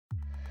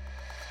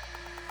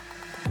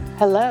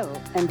Hello,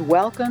 and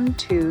welcome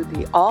to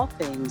the All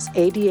Things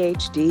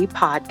ADHD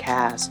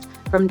podcast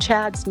from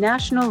CHADD's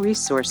National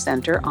Resource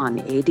Center on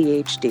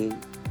ADHD.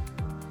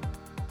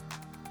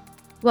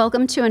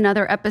 Welcome to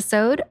another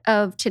episode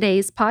of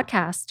today's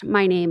podcast.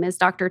 My name is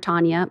Dr.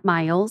 Tanya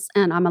Miles,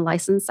 and I'm a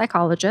licensed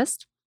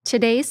psychologist.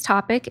 Today's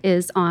topic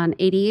is on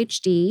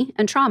ADHD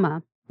and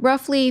trauma.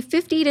 Roughly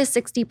 50 to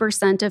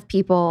 60% of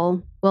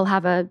people will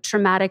have a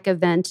traumatic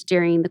event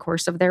during the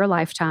course of their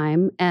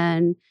lifetime,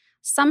 and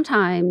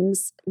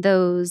sometimes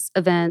those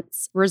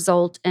events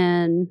result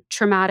in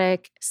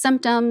traumatic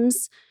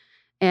symptoms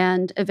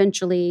and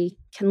eventually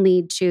can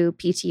lead to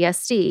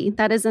PTSD.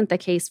 That isn't the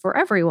case for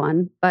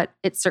everyone, but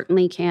it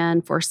certainly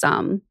can for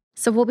some.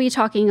 So we'll be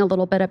talking a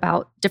little bit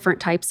about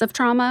different types of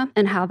trauma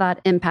and how that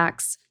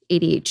impacts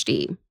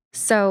ADHD.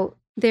 So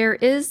there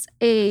is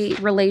a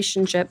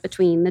relationship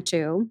between the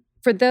two.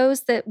 For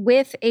those that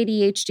with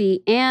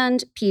ADHD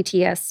and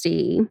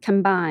PTSD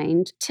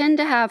combined tend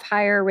to have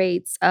higher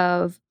rates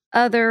of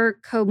other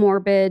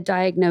comorbid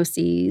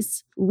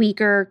diagnoses,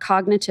 weaker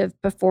cognitive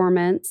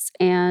performance,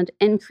 and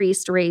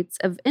increased rates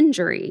of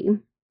injury.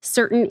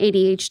 Certain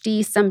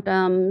ADHD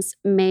symptoms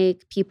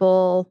make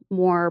people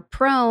more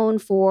prone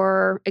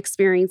for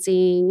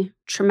experiencing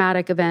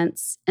traumatic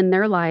events in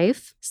their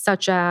life,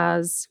 such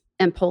as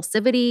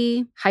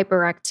impulsivity,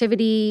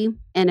 hyperactivity,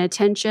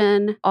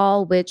 inattention,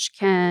 all which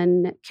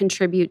can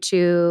contribute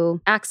to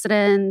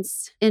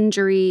accidents,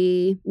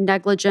 injury,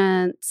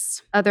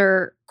 negligence,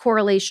 other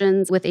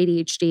correlations with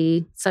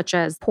ADHD, such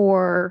as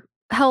poor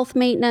health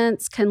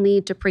maintenance can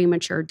lead to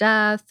premature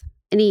death.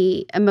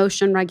 Any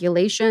emotion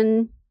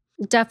regulation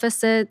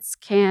deficits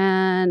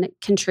can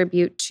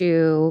contribute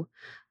to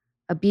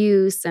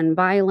abuse and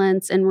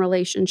violence in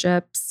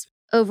relationships.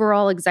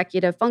 Overall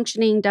executive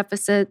functioning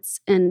deficits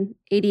in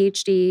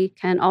ADHD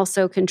can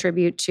also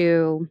contribute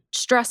to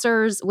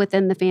stressors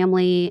within the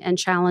family and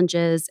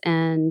challenges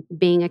in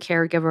being a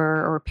caregiver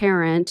or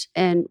parent,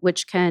 and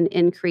which can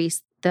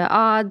increase the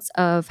odds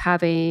of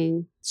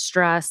having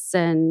stress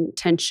and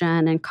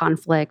tension and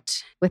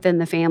conflict within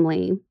the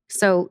family.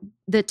 So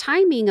the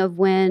timing of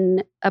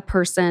when a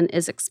person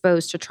is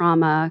exposed to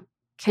trauma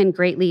can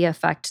greatly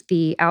affect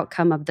the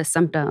outcome of the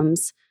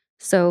symptoms.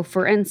 So,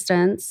 for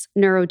instance,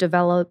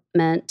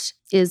 neurodevelopment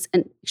is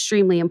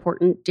extremely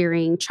important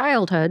during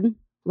childhood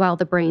while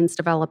the brain's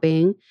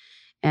developing,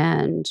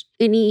 and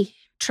any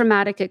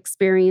traumatic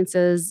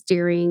experiences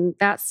during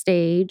that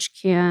stage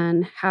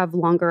can have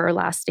longer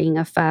lasting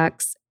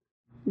effects.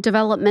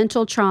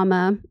 Developmental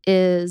trauma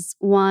is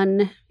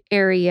one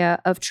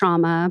area of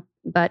trauma,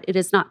 but it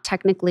is not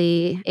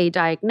technically a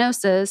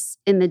diagnosis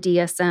in the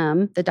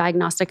DSM, the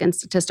Diagnostic and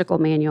Statistical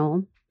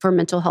Manual for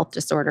Mental Health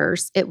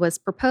Disorders. It was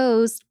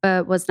proposed,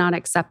 but was not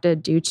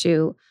accepted due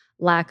to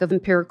lack of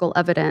empirical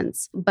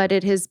evidence. But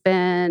it has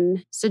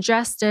been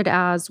suggested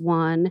as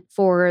one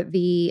for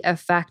the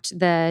effect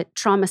that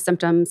trauma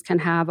symptoms can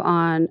have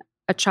on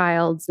a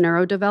child's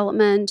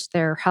neurodevelopment,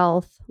 their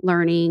health,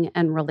 learning,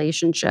 and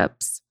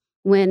relationships.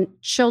 When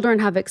children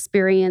have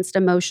experienced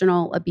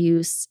emotional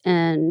abuse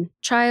in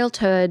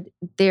childhood,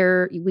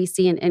 we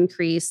see an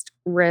increased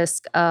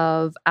risk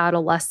of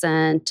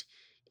adolescent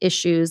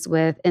issues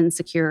with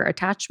insecure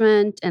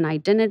attachment and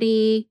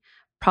identity,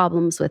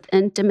 problems with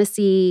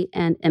intimacy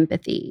and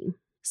empathy.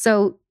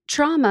 So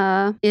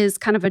trauma is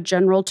kind of a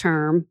general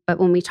term, but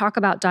when we talk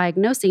about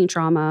diagnosing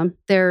trauma,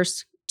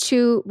 there's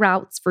two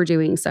routes for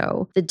doing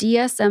so. The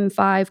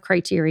DSM-5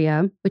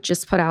 criteria, which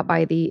is put out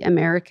by the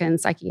American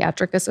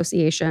Psychiatric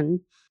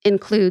Association,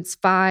 includes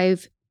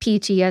 5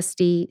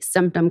 PTSD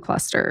symptom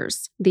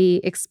clusters: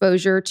 the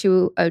exposure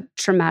to a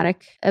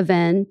traumatic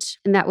event,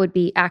 and that would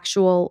be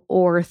actual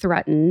or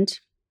threatened,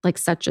 like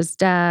such as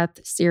death,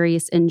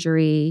 serious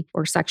injury,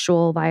 or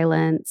sexual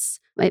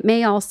violence. It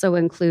may also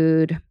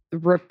include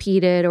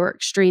repeated or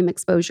extreme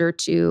exposure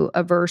to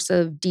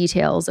aversive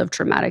details of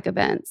traumatic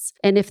events.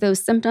 And if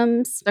those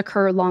symptoms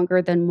occur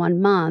longer than 1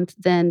 month,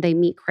 then they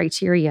meet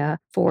criteria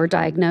for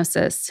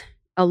diagnosis,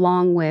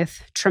 along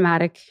with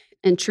traumatic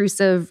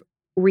intrusive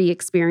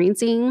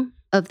re-experiencing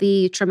of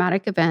the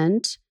traumatic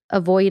event,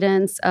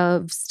 avoidance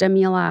of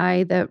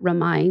stimuli that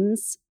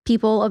reminds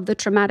people of the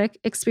traumatic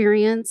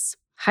experience,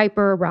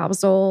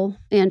 hyperarousal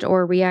and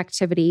or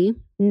reactivity,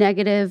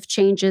 negative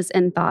changes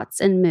in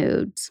thoughts and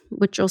moods,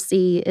 which you'll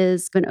see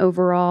is an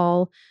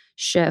overall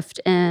shift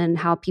in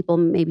how people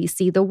maybe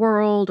see the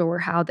world or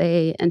how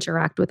they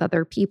interact with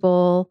other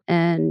people,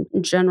 and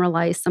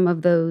generalize some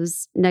of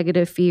those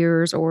negative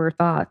fears or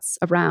thoughts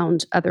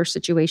around other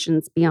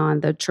situations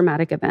beyond the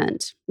traumatic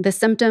event. The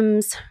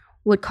symptoms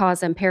would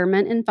cause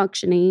impairment in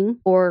functioning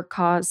or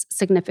cause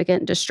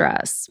significant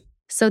distress.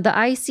 So the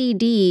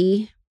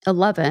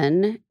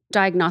ICD-11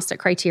 diagnostic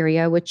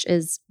criteria, which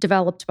is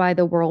developed by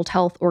the World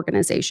Health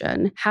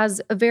Organization, has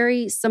a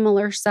very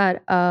similar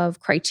set of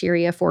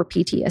criteria for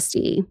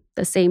PTSD: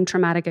 the same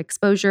traumatic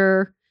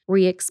exposure,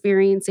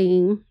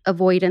 re-experiencing,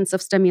 avoidance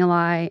of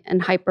stimuli,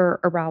 and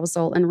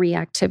hyperarousal and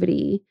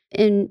reactivity.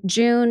 In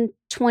June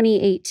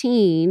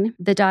 2018,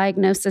 the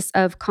diagnosis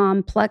of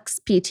complex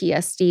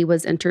PTSD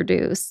was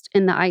introduced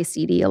in the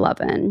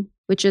ICD-11,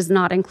 which is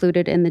not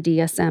included in the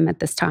DSM at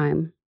this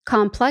time.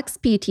 Complex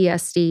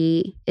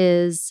PTSD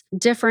is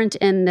different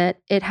in that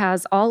it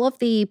has all of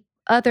the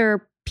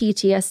other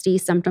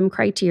PTSD symptom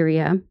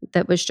criteria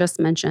that was just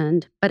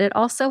mentioned, but it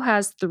also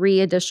has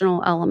 3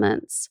 additional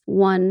elements.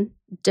 1,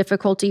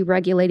 difficulty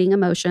regulating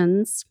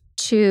emotions.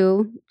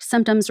 2,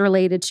 symptoms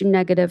related to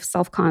negative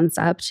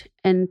self-concept.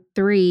 And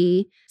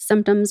 3,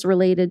 symptoms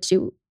related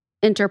to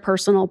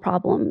interpersonal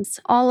problems,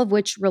 all of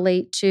which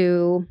relate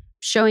to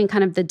showing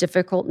kind of the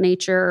difficult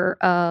nature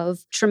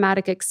of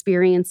traumatic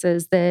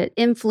experiences that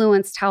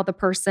influenced how the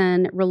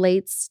person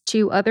relates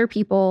to other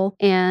people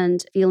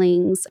and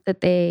feelings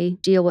that they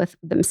deal with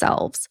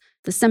themselves.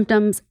 The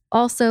symptoms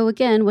also,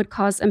 again, would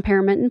cause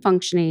impairment in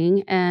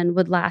functioning and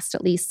would last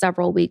at least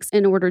several weeks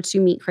in order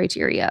to meet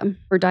criteria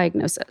for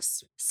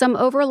diagnosis. Some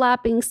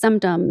overlapping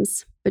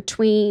symptoms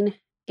between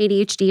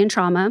ADHD and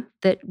trauma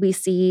that we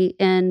see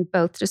in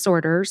both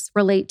disorders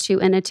relate to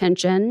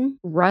inattention,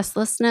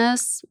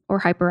 restlessness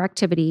or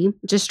hyperactivity,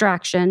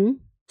 distraction,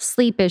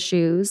 sleep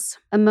issues,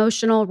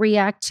 emotional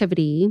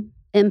reactivity,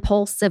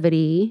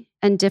 impulsivity,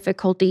 and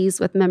difficulties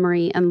with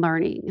memory and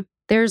learning.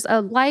 There's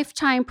a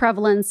lifetime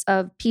prevalence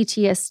of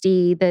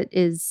PTSD that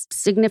is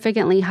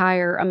significantly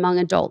higher among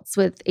adults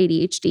with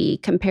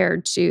ADHD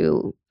compared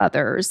to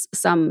others.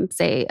 Some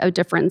say a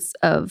difference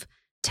of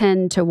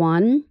 10 to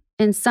 1.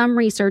 And some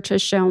research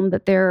has shown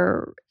that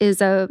there is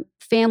a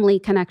family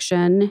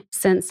connection,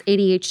 since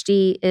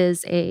ADHD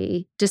is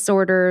a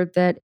disorder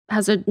that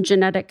has a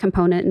genetic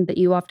component and that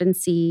you often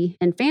see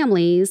in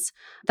families.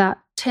 That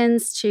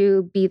tends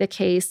to be the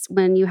case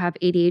when you have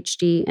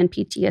ADHD and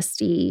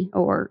PTSD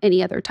or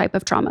any other type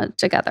of trauma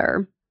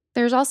together.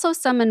 There's also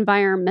some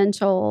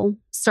environmental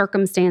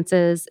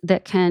circumstances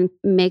that can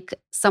make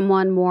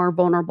someone more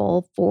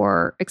vulnerable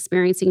for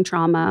experiencing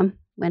trauma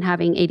when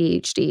having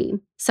ADHD,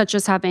 such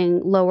as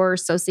having lower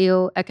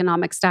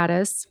socioeconomic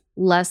status,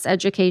 less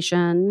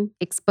education,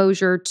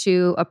 exposure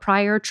to a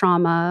prior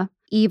trauma,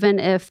 even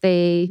if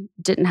they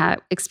didn't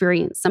have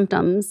experienced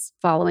symptoms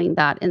following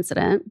that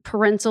incident,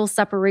 parental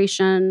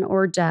separation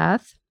or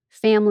death,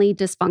 family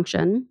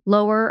dysfunction,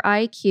 lower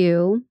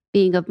IQ,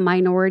 being of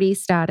minority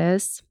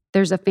status.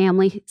 There's a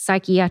family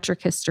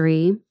psychiatric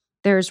history.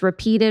 There's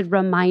repeated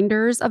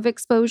reminders of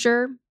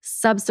exposure,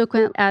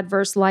 subsequent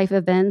adverse life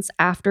events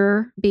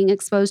after being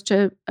exposed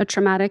to a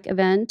traumatic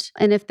event,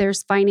 and if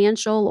there's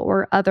financial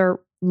or other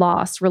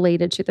loss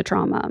related to the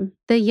trauma.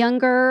 The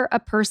younger a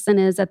person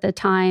is at the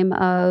time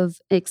of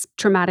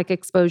traumatic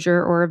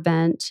exposure or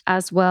event,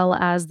 as well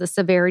as the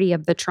severity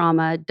of the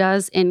trauma,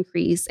 does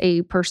increase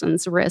a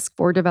person's risk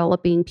for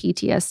developing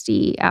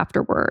PTSD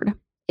afterward.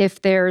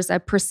 If there's a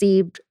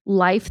perceived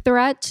life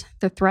threat,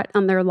 the threat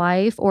on their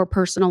life or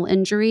personal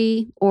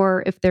injury,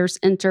 or if there's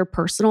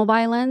interpersonal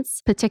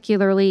violence,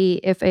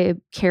 particularly if a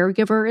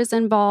caregiver is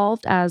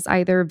involved as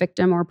either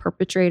victim or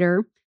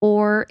perpetrator,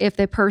 or if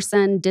the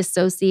person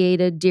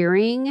dissociated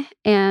during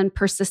and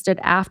persisted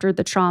after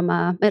the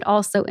trauma, it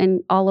also,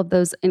 in all of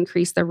those,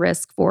 increase the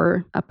risk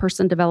for a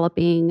person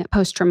developing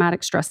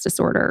post-traumatic stress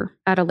disorder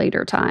at a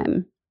later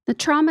time. The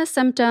trauma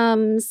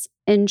symptoms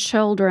in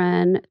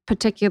children,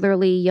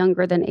 particularly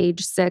younger than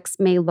age 6,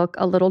 may look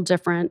a little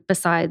different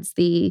besides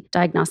the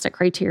diagnostic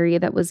criteria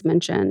that was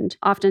mentioned.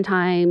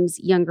 Oftentimes,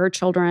 younger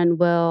children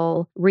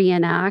will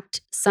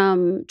reenact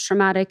some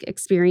traumatic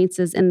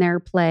experiences in their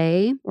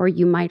play, or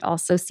you might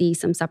also see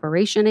some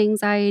separation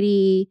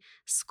anxiety,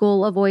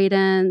 school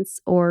avoidance,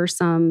 or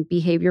some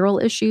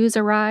behavioral issues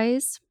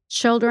arise.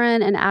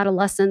 Children and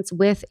adolescents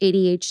with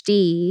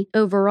ADHD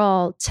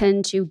overall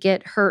tend to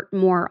get hurt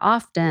more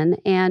often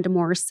and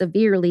more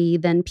severely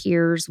than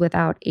peers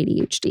without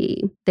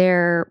ADHD.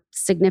 They're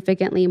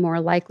significantly more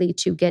likely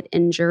to get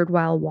injured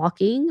while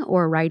walking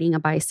or riding a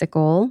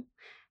bicycle,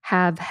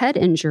 have head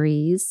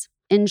injuries,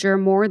 injure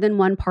more than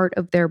one part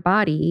of their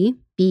body,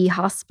 be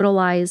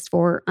hospitalized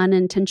for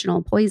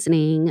unintentional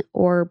poisoning,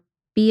 or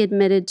be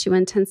admitted to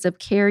intensive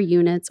care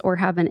units or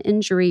have an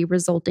injury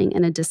resulting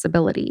in a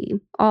disability,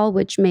 all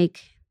which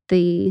make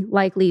the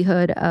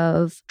likelihood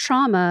of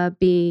trauma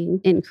being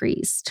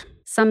increased.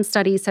 Some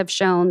studies have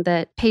shown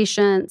that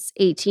patients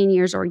 18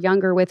 years or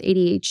younger with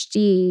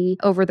ADHD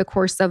over the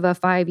course of a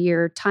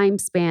 5-year time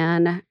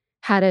span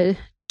had a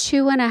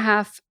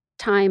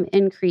 2.5-time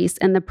increase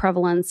in the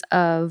prevalence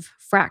of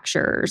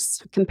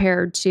fractures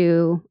compared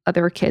to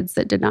other kids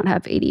that did not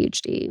have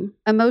ADHD.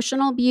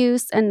 Emotional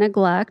abuse and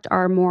neglect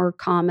are more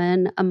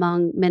common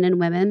among men and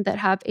women that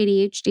have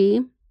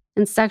ADHD,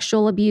 and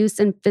sexual abuse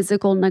and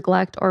physical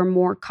neglect are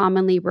more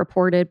commonly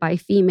reported by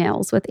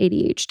females with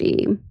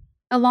ADHD.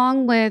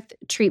 Along with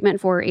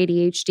treatment for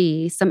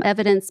ADHD, some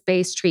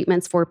evidence-based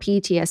treatments for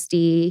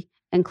PTSD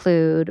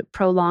include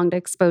prolonged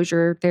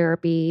exposure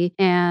therapy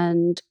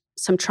and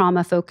some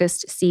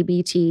trauma-focused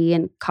CBT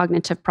and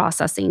cognitive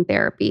processing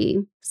therapy.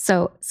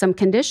 So some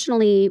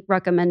conditionally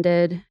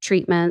recommended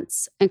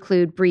treatments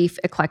include brief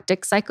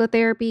eclectic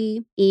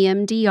psychotherapy,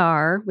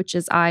 EMDR, which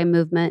is eye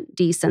movement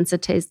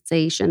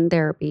desensitization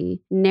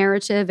therapy,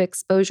 narrative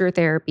exposure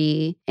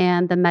therapy,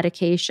 and the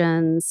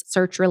medications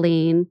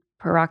sertraline,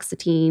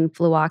 paroxetine,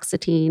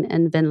 fluoxetine,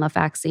 and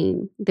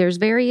venlafaxine. There's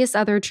various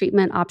other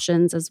treatment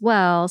options as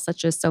well,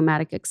 such as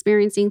somatic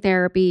experiencing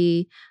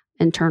therapy,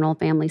 internal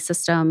family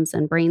systems,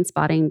 and brain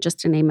spotting, just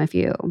to name a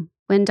few.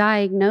 When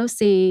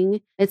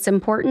diagnosing, it's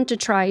important to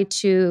try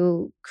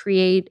to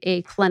create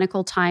a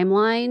clinical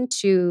timeline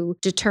to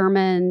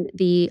determine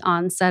the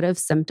onset of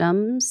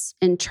symptoms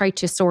and try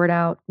to sort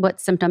out what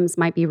symptoms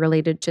might be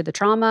related to the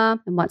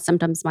trauma and what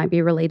symptoms might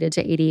be related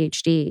to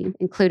ADHD,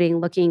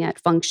 including looking at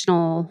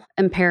functional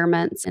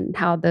impairments and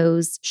how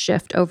those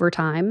shift over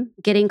time.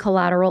 Getting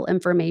collateral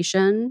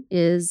information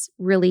is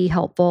really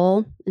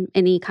helpful in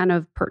any kind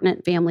of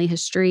pertinent family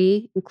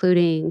history,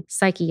 including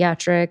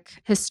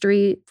psychiatric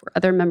history for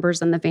other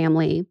members in the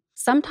family.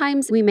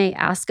 Sometimes we may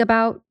ask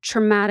about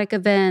traumatic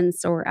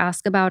events or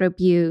ask about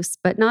abuse,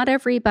 but not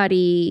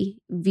everybody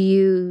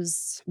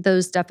views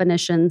those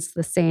definitions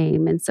the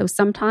same. And so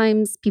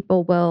sometimes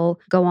people will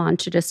go on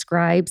to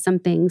describe some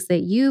things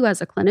that you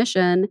as a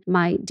clinician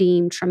might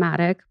deem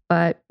traumatic,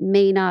 but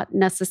may not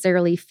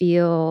necessarily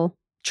feel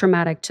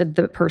traumatic to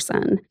the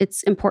person.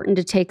 It's important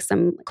to take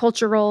some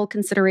cultural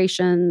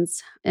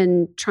considerations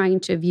and trying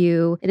to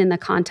view it in the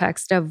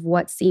context of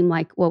what seemed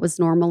like what was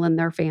normal in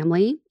their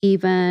family.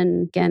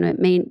 Even, again, it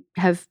may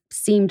have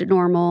seemed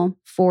normal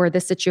for the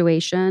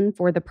situation,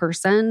 for the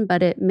person,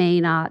 but it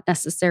may not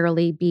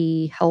necessarily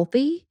be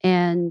healthy.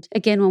 And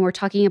again, when we're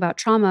talking about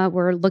trauma,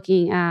 we're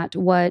looking at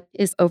what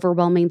is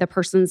overwhelming the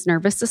person's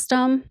nervous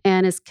system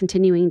and is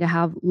continuing to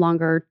have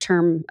longer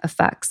term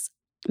effects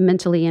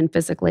mentally and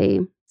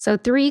physically. So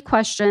 3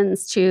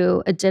 questions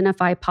to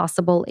identify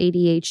possible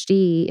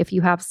ADHD if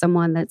you have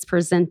someone that's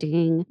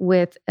presenting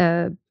with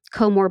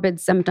comorbid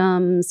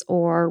symptoms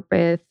or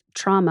with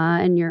trauma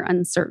and you're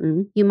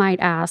uncertain. You might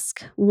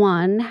ask,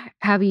 1,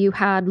 have you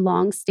had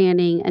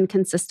long-standing and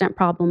consistent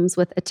problems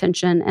with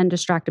attention and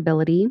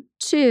distractibility?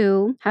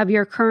 2, have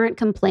your current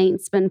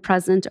complaints been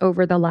present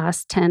over the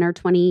last 10 or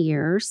 20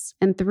 years?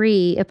 And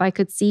 3, if I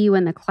could see you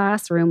in the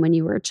classroom when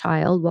you were a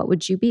child, what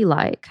would you be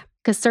like?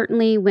 Because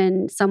certainly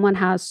when someone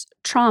has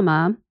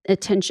trauma,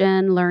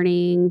 attention,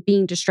 learning,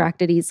 being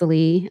distracted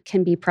easily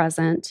can be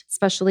present,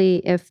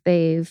 especially if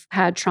they've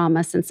had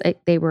trauma since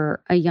they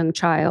were a young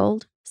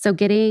child. So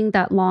getting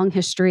that long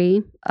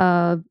history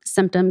of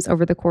symptoms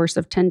over the course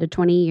of 10 to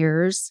 20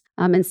 years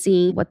and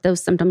seeing what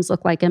those symptoms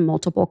look like in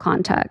multiple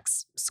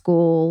contexts,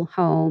 school,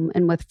 home,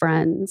 and with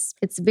friends.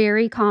 It's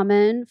very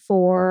common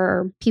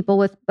for people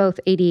with both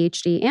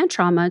ADHD and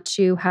trauma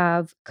to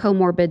have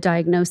comorbid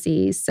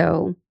diagnoses.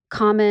 So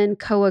common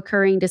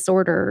co-occurring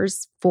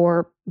disorders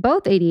for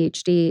both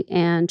ADHD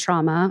and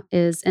trauma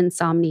is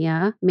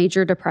insomnia,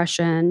 major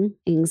depression,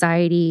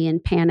 anxiety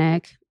and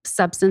panic,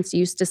 substance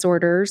use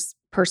disorders,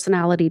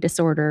 personality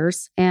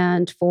disorders,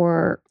 and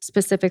for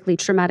specifically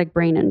traumatic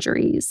brain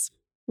injuries.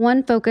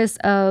 One focus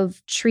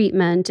of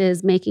treatment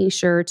is making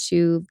sure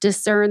to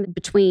discern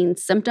between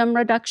symptom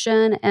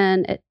reduction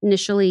and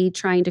initially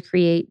trying to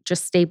create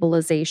just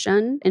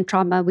stabilization. In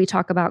trauma, we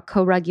talk about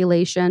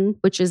co-regulation,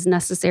 which is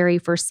necessary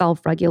for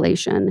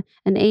self-regulation.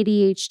 And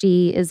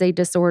ADHD is a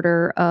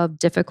disorder of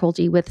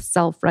difficulty with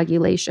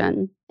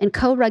self-regulation. And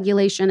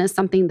co-regulation is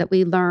something that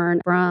we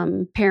learn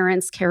from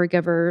parents,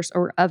 caregivers,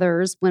 or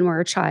others when we're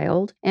a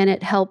child, and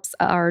it helps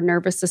our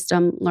nervous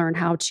system learn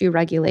how to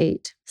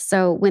regulate.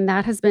 So when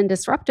that has been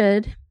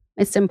disrupted,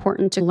 it's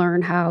important to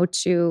learn how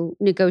to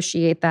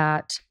negotiate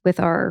that with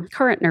our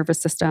current nervous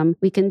system.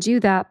 We can do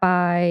that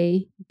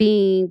by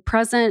being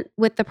present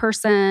with the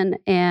person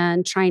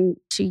and trying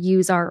to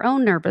use our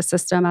own nervous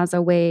system as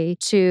a way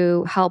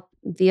to help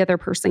the other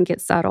person get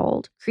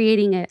settled.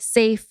 Creating a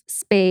safe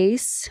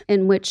space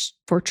in which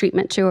for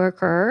treatment to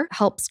occur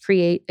helps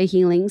create a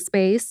healing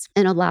space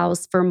and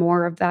allows for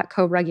more of that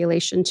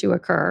co-regulation to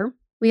occur.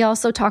 We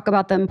also talk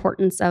about the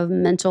importance of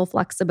mental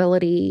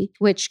flexibility,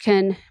 which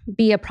can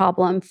be a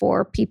problem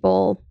for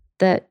people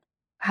that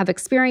have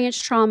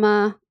experienced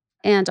trauma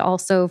and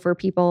also for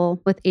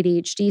people with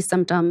ADHD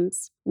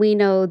symptoms. We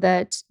know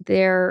that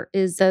there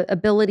is the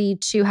ability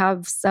to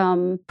have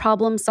some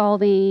problem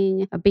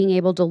solving, being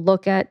able to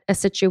look at a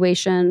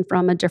situation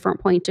from a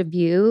different point of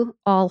view,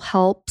 all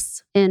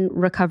helps in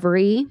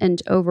recovery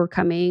and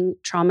overcoming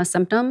trauma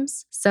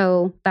symptoms.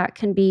 So that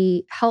can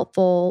be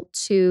helpful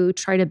to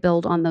try to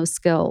build on those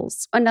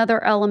skills.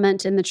 Another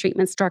element in the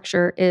treatment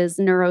structure is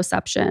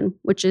neuroception,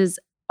 which is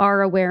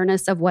our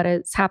awareness of what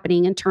is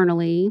happening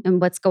internally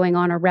and what's going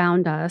on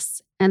around us,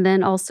 and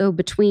then also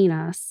between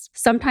us.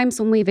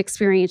 Sometimes when we've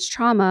experienced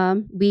trauma,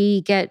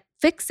 we get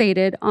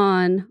fixated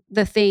on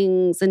the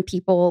things and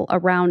people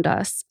around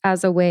us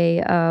as a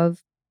way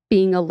of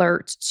being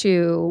alert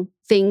to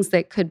things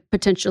that could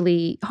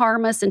potentially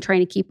harm us and trying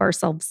to keep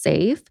ourselves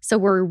safe. So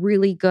we're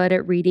really good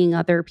at reading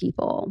other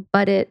people,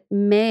 but it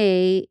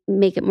may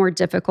make it more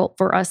difficult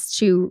for us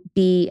to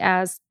be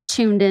as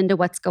tuned into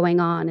what's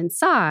going on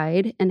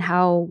inside and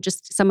how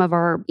just some of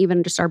our,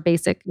 even just our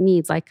basic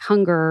needs like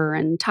hunger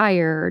and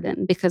tired,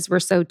 and because we're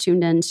so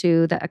tuned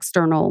into the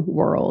external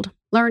world.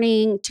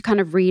 Learning to kind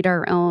of read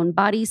our own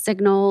body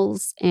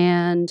signals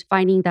and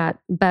finding that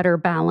better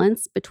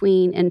balance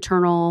between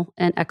internal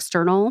and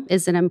external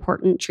is an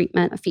important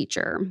treatment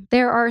feature.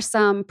 There are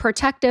some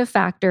protective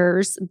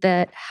factors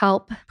that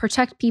help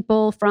protect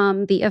people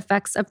from the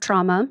effects of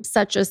trauma,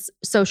 such as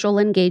social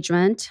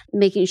engagement,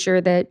 making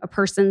sure that a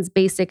person's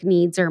basic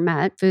needs are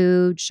met: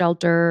 food,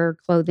 shelter,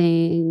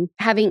 clothing,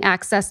 having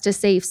access to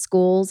safe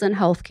schools and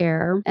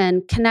healthcare,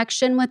 and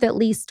connection with at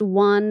least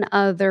one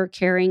other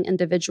caring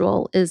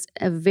individual is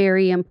a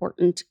very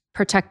important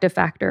protective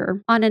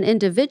factor. On an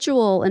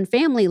individual and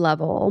family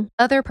level,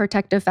 other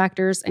protective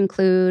factors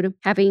include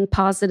having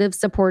positive,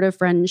 supportive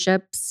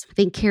friendships,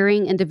 having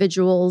caring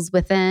individuals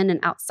within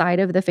and outside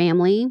of the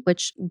family,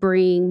 which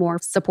bring more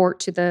support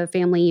to the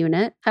family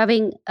unit,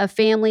 having a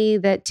family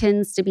that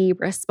tends to be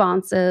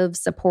responsive,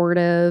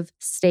 supportive,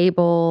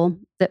 stable,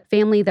 that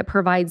family that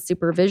provides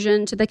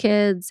supervision to the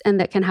kids and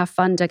that can have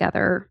fun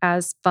together,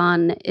 as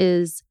fun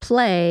is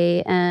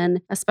play.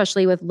 And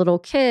especially with little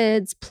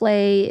kids,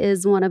 play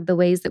is one of the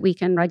ways that we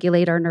can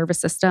regulate our nervous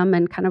system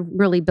and kind of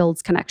really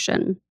builds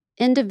connection.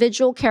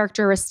 Individual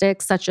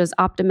characteristics such as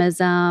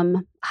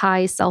optimism,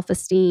 high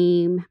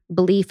self-esteem,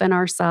 belief in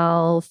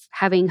ourselves,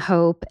 having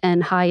hope,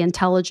 and high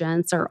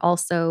intelligence are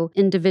also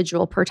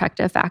individual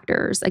protective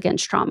factors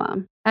against trauma.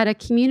 At a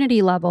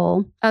community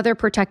level, other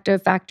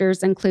protective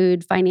factors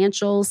include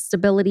financial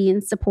stability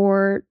and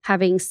support,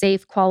 having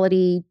safe,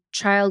 quality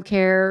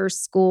childcare,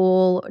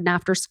 school, and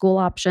after-school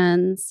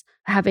options,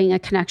 having a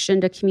connection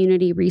to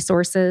community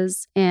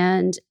resources,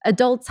 and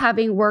adults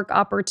having work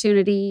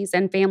opportunities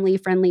and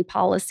family-friendly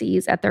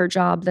policies at their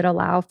job that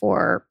allow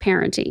for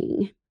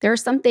parenting. There are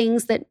some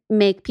things that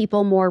make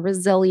people more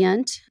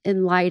resilient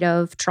in light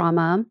of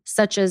trauma,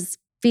 such as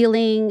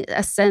feeling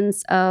a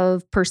sense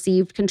of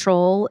perceived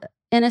control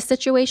in a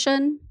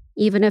situation,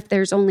 even if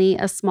there's only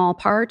a small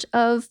part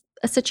of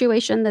a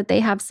situation that they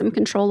have some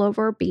control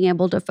over. Being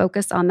able to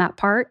focus on that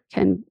part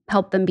can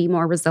help them be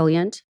more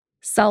resilient.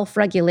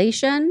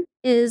 Self-regulation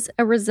is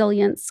a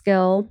resilient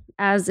skill,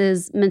 as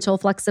is mental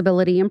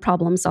flexibility and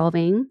problem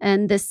solving.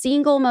 And the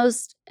single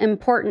most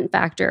important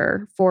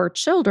factor for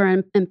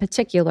children in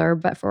particular,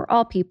 but for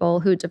all people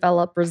who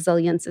develop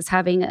resilience, is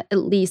having at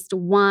least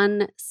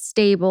one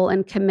stable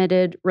and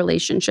committed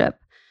relationship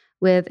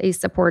with a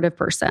supportive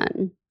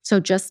person. So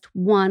just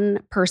one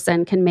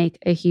person can make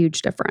a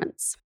huge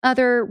difference.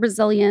 Other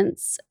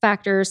resilience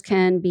factors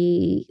can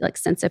be like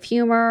sense of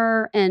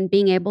humor and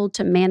being able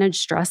to manage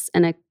stress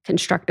in a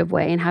constructive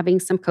way and having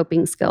some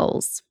coping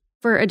skills.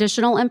 For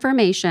additional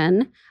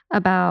information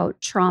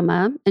about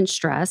trauma and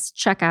stress,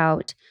 check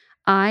out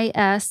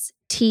istss.org,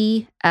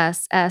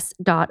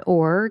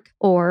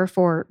 or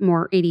for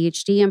more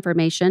ADHD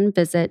information,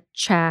 visit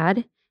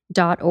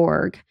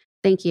chad.org.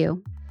 Thank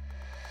you.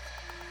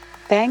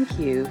 Thank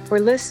you for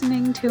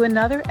listening to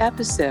another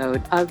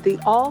episode of the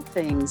All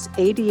Things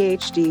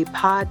ADHD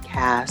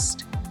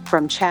podcast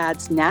from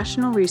CHADD's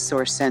National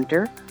Resource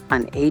Center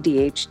on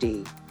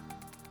ADHD.